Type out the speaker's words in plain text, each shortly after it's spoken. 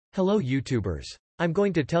Hello YouTubers. I'm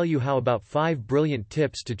going to tell you how about 5 brilliant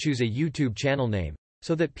tips to choose a YouTube channel name,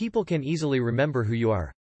 so that people can easily remember who you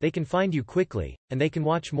are, they can find you quickly, and they can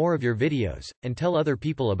watch more of your videos, and tell other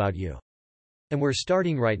people about you. And we're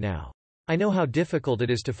starting right now. I know how difficult it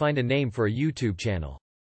is to find a name for a YouTube channel.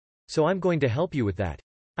 So I'm going to help you with that.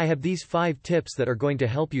 I have these 5 tips that are going to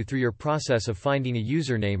help you through your process of finding a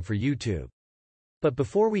username for YouTube. But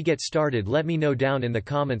before we get started, let me know down in the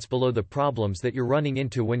comments below the problems that you're running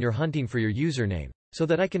into when you're hunting for your username, so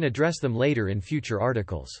that I can address them later in future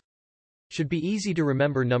articles. Should be easy to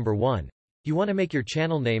remember. Number 1. You want to make your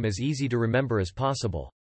channel name as easy to remember as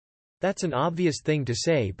possible. That's an obvious thing to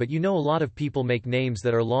say, but you know a lot of people make names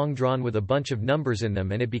that are long drawn with a bunch of numbers in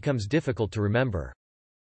them and it becomes difficult to remember.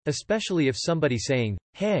 Especially if somebody's saying,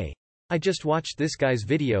 "Hey, I just watched this guy's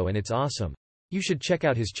video and it's awesome. You should check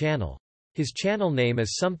out his channel. His channel name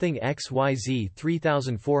is something XYZ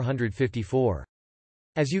 3454.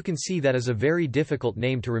 As you can see, that is a very difficult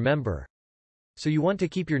name to remember. So you want to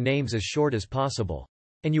keep your names as short as possible.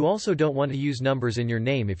 And you also don't want to use numbers in your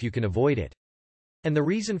name if you can avoid it. And the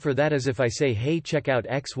reason for that is if I say, "Hey, check out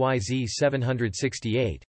XYZ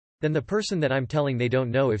 768, then the person that I'm telling, they don't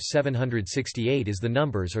know if 768 is the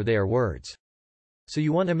numbers or they are words. So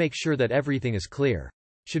you want to make sure that everything is clear.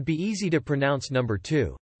 Should be easy to pronounce. Number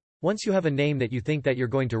 2. Once you have a name that you think that you're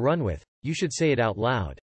going to run with, you should say it out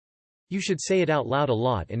loud. You should say it out loud a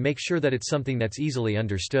lot and make sure that it's something that's easily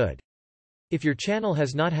understood. If your channel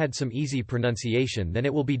has not had some easy pronunciation, then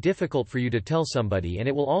it will be difficult for you to tell somebody, and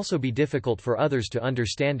it will also be difficult for others to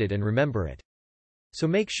understand it and remember it. So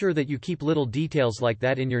make sure that you keep little details like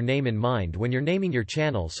that in your name in mind when you're naming your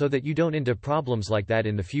channel, so that you don't into problems like that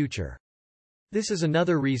in the future. This is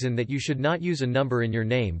another reason that you should not use a number in your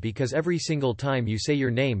name, because every single time you say your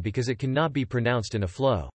name, because it cannot be pronounced in a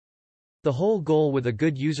flow. The whole goal with a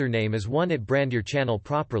good username is 1. It brand your channel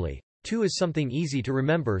properly. 2. Is something easy to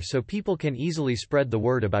remember so people can easily spread the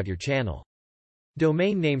word about your channel.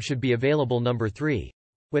 Domain name should be available. Number 3.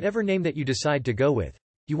 Whatever name that you decide to go with,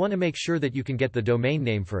 you want to make sure that you can get the domain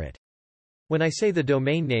name for it. When I say the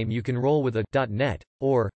domain name, you can roll with a .net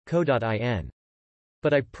or co.in.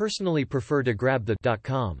 But I personally prefer to grab the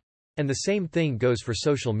 .com. And the same thing goes for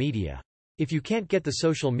social media. If you can't get the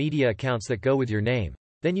social media accounts that go with your name,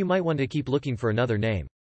 then you might want to keep looking for another name.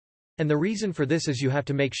 And the reason for this is you have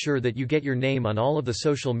to make sure that you get your name on all of the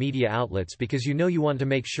social media outlets, because you want to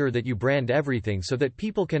make sure that you brand everything so that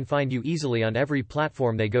people can find you easily on every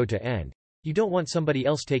platform they go to, and you don't want somebody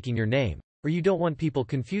else taking your name, or you don't want people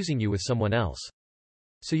confusing you with someone else.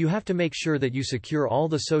 So you have to make sure that you secure all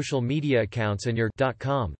the social media accounts and your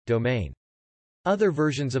 .com domain. Other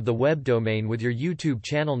versions of the web domain with your YouTube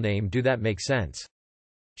channel name. Do that make sense?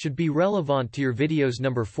 Should be relevant to your videos.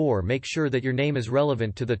 Number 4. Make sure that your name is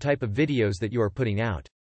relevant to the type of videos that you are putting out.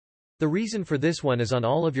 The reason for this one is on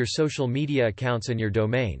all of your social media accounts and your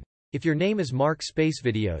domain. If your name is Mark Space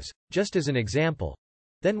Videos, just as an example,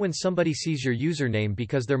 then when somebody sees your username,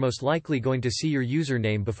 because they're most likely going to see your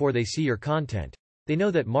username before they see your content, they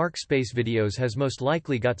know that Mark Space Videos has most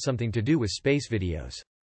likely got something to do with space videos.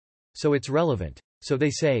 So it's relevant. So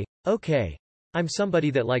they say, "Okay, I'm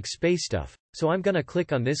somebody that likes space stuff, so I'm gonna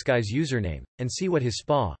click on this guy's username, and see what his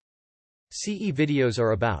CE videos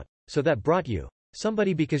are about." So that brought you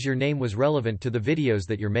somebody because your name was relevant to the videos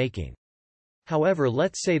that you're making. However,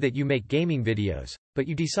 let's say that you make gaming videos, but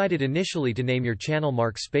you decided initially to name your channel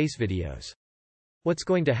Mark Space Videos. What's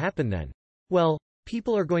going to happen then? Well,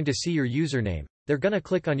 people are going to see your username, they're gonna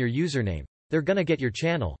click on your username, they're gonna get your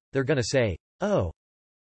channel, they're gonna say, "Oh,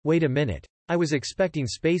 wait a minute. I was expecting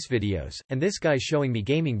space videos, and this guy's showing me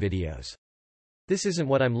gaming videos. This isn't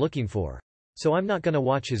what I'm looking for. So I'm not gonna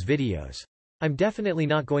watch his videos. I'm definitely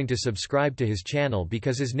not going to subscribe to his channel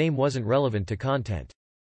because his name wasn't relevant to content."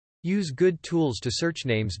 Use good tools to search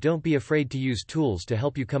names. Don't be afraid to use tools to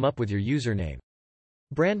help you come up with your username.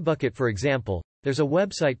 Brandbucket, for example, there's a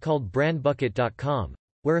website called brandbucket.com,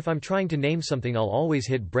 where if I'm trying to name something, I'll always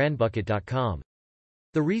hit brandbucket.com.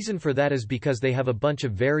 The reason for that is because they have a bunch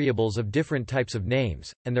of variables of different types of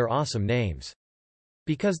names, and they're awesome names.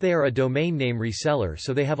 Because they are a domain name reseller,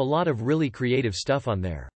 so they have a lot of really creative stuff on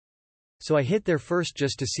there. So I hit there first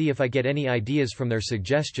just to see if I get any ideas from their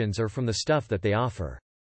suggestions or from the stuff that they offer.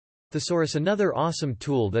 Thesaurus, another awesome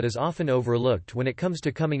tool that is often overlooked when it comes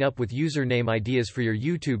to coming up with username ideas for your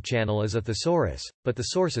YouTube channel, is a thesaurus, but the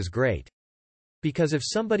source is great. Because if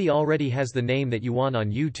somebody already has the name that you want on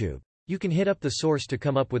YouTube, you can hit up the source to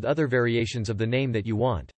come up with other variations of the name that you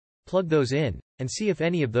want, plug those in, and see if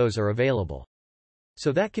any of those are available.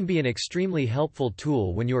 So that can be an extremely helpful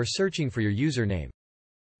tool when you are searching for your username.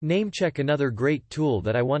 Namecheck. Another great tool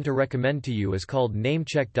that I want to recommend to you is called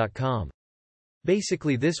namecheck.com.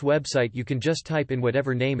 Basically, this website you can just type in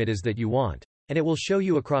whatever name it is that you want, and it will show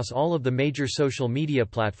you across all of the major social media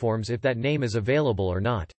platforms if that name is available or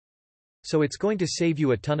not. So it's going to save you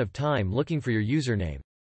a ton of time looking for your username.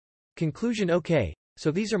 Conclusion. Okay, so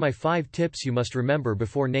these are my 5 tips you must remember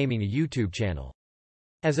before naming a YouTube channel.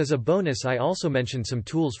 As a bonus, I also mentioned some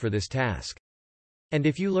tools for this task. And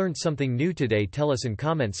if you learned something new today, tell us in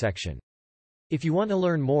comment section. If you want to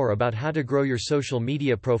learn more about how to grow your social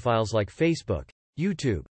media profiles like Facebook,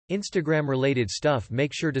 YouTube, Instagram related stuff,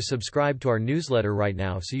 make sure to subscribe to our newsletter right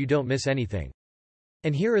now so you don't miss anything.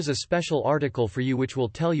 And here is a special article for you which will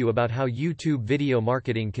tell you about how YouTube video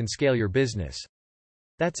marketing can scale your business.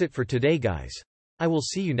 That's it for today, guys. I will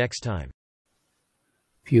see you next time.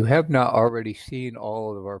 If you have not already seen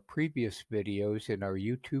all of our previous videos in our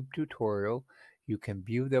YouTube tutorial, you can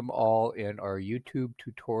view them all in our YouTube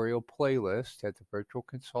tutorial playlist at the Virtual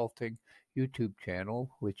Consulting YouTube channel,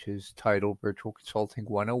 which is titled Virtual Consulting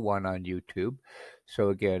 101 on YouTube. So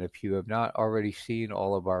again, if you have not already seen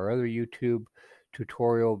all of our other YouTube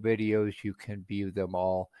tutorial videos, you can view them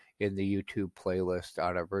all in the YouTube playlist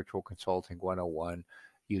on our Virtual Consulting 101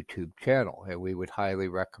 YouTube channel, and we would highly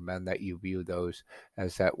recommend that you view those,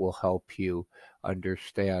 as that will help you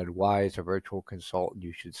understand why, as a virtual consultant,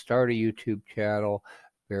 you should start a YouTube channel,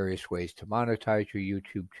 various ways to monetize your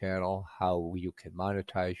YouTube channel, how you can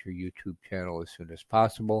monetize your YouTube channel as soon as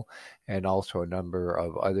possible, and also a number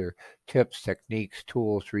of other tips, techniques,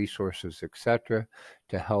 tools, resources, etc.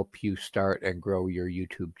 to help you start and grow your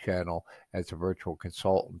YouTube channel as a virtual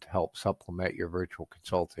consultant to help supplement your virtual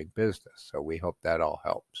consulting business. So we hope that all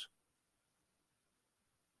helps.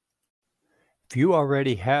 If you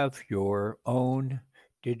already have your own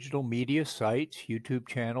digital media sites, YouTube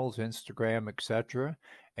channels, Instagram, etc.,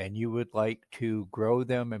 and you would like to grow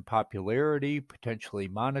them in popularity, potentially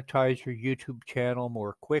monetize your YouTube channel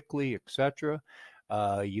more quickly, etc.,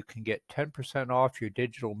 you can get 10% off your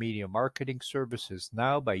digital media marketing services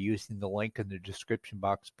now by using the link in the description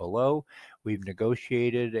box below. We've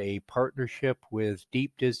negotiated a partnership with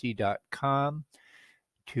deepdizzy.com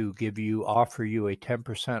to offer you a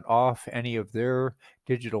 10% off any of their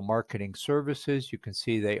digital marketing services. You can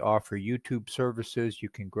see they offer YouTube services. You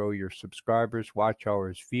can grow your subscribers, watch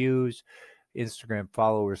hours, views, Instagram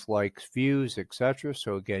followers, likes, views, etc.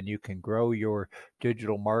 So again, you can grow your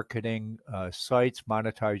digital marketing sites,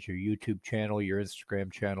 monetize your YouTube channel, your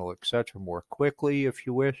Instagram channel, etc. more quickly if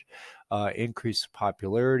you wish, increase the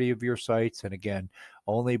popularity of your sites. And again,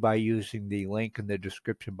 only by using the link in the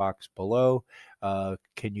description box below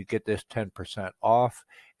can you get this 10% off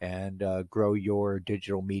and grow your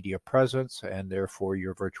digital media presence and therefore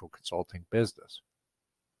your virtual consulting business.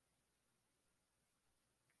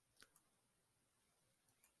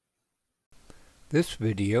 This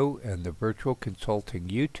video and the Virtual Consulting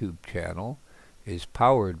YouTube channel is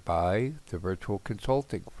powered by the Virtual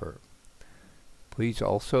Consulting Firm. Please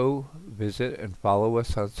also visit and follow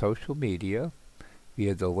us on social media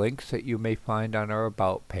via the links that you may find on our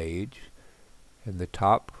About page. In the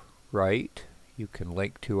top right, you can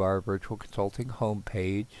link to our Virtual Consulting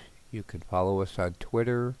homepage. You can follow us on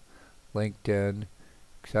Twitter, LinkedIn,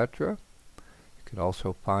 etc. You can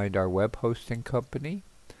also find our web hosting company.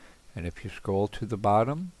 And if you scroll to the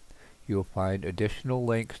bottom, you'll find additional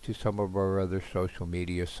links to some of our other social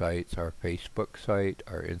media sites, our Facebook site,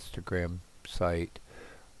 our Instagram site.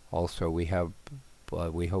 Also, we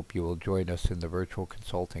hope you will join us in the Virtual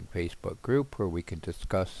Consulting Facebook group where we can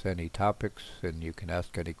discuss any topics and you can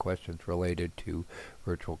ask any questions related to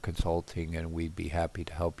virtual consulting, and we'd be happy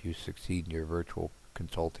to help you succeed in your virtual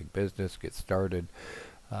consulting business, get started,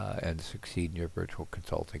 and succeed in your virtual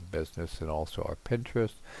consulting business. And also our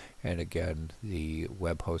Pinterest, and again the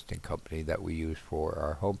web hosting company that we use for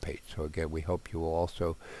our homepage. So again, we hope you will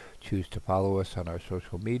also choose to follow us on our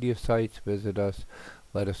social media sites, visit us,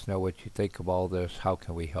 let us know what you think of all this, how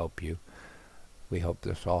can we help you. We hope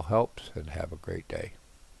this all helps, and have a great day.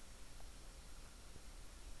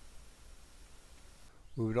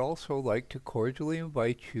 We would also like to cordially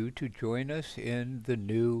invite you to join us in the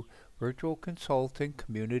new Virtual Consulting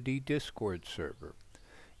Community Discord server.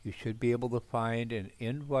 You should be able to find an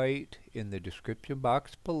invite in the description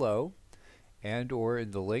box below and or in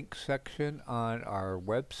the link section on our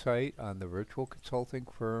website on the Virtual Consulting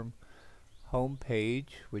Firm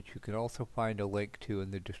homepage, which you can also find a link to in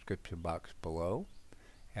the description box below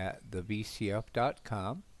at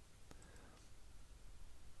thevcf.com.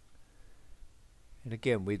 And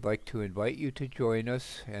again, we'd like to invite you to join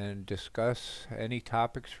us and discuss any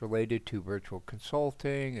topics related to virtual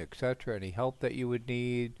consulting, etc., any help that you would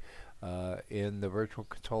need, in the Virtual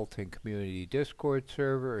Consulting Community Discord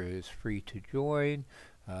server. It is free to join.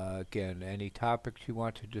 Again, any topics you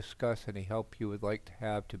want to discuss, any help you would like to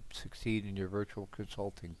have to succeed in your virtual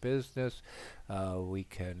consulting business, we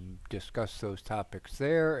can discuss those topics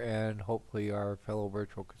there, and hopefully our fellow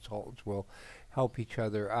virtual consultants will help each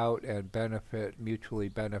other out and mutually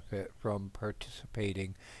benefit from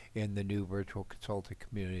participating in the new Virtual Consulting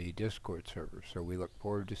Community Discord server. So we look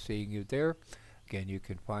forward to seeing you there. Again, you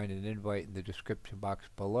can find an invite in the description box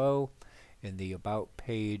below, in the About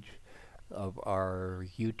page of our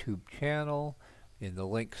YouTube channel, in the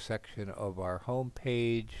link section of our home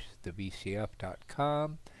page,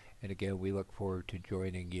 thevcf.com. And again, we look forward to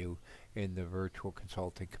joining you in the Virtual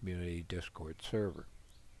Consulting Community Discord server.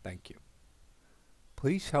 Thank you.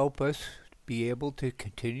 Please help us be able to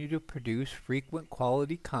continue to produce frequent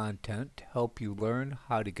quality content to help you learn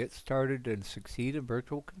how to get started and succeed in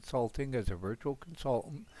virtual consulting as a virtual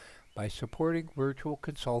consultant by supporting virtual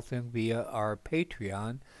consulting via our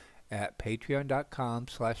Patreon at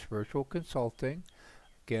patreon.com/virtualconsulting.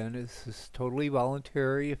 Again, this is totally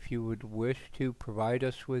voluntary. If you would wish to provide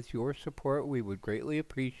us with your support, we would greatly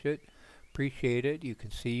appreciate it. You can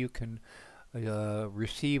see you can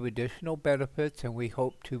receive additional benefits, and we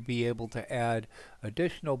hope to be able to add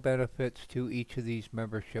additional benefits to each of these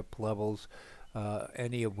membership levels,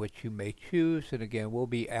 any of which you may choose. And again, we'll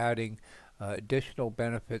be adding additional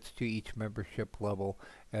benefits to each membership level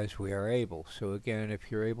as we are able. So again,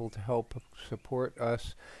 if you're able to help support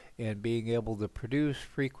us in being able to produce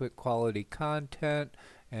frequent quality content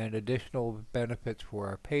and additional benefits for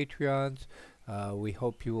our Patreons, we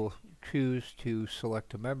hope you will choose to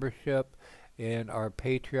select a membership in our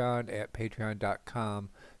Patreon at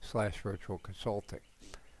patreon.com/virtualconsulting.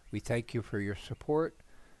 We thank you for your support.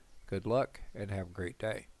 Good luck and have a great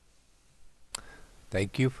day.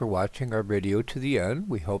 Thank you for watching our video to the end.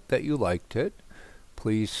 We hope that you liked it.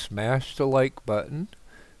 Please smash the like button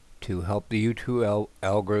to help the YouTube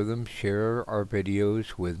algorithm share our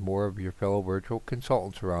videos with more of your fellow virtual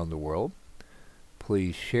consultants around the world.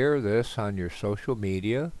 Please share this on your social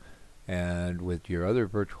media and with your other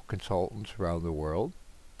virtual consultants around the world.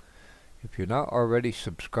 If you're not already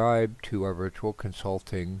subscribed to our virtual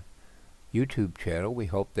consulting YouTube channel, we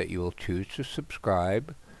hope that you will choose to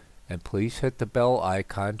subscribe, and please hit the bell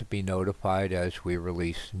icon to be notified as we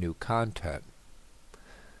release new content.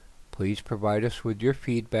 Please provide us with your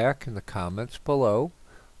feedback in the comments below.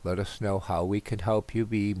 Let us know how we can help you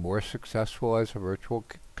be more successful as a virtual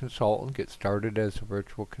consultant, get started as a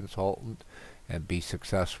virtual consultant, and be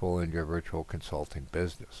successful in your virtual consulting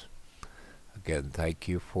business. Again, thank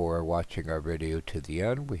you for watching our video to the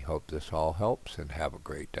end. We hope this all helps, and have a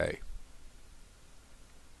great day.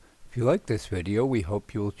 If you like this video, we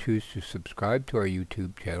hope you will choose to subscribe to our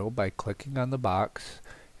YouTube channel by clicking on the box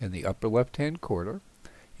in the upper left-hand corner.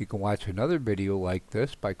 You can watch another video like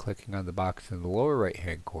this by clicking on the box in the lower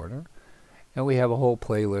right-hand corner. And we have a whole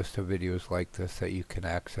playlist of videos like this that you can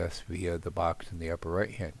access via the box in the upper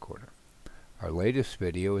right-hand corner. Our latest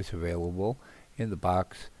video is available in the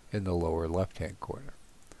box in the lower left-hand corner.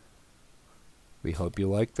 We hope you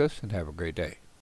like this and have a great day.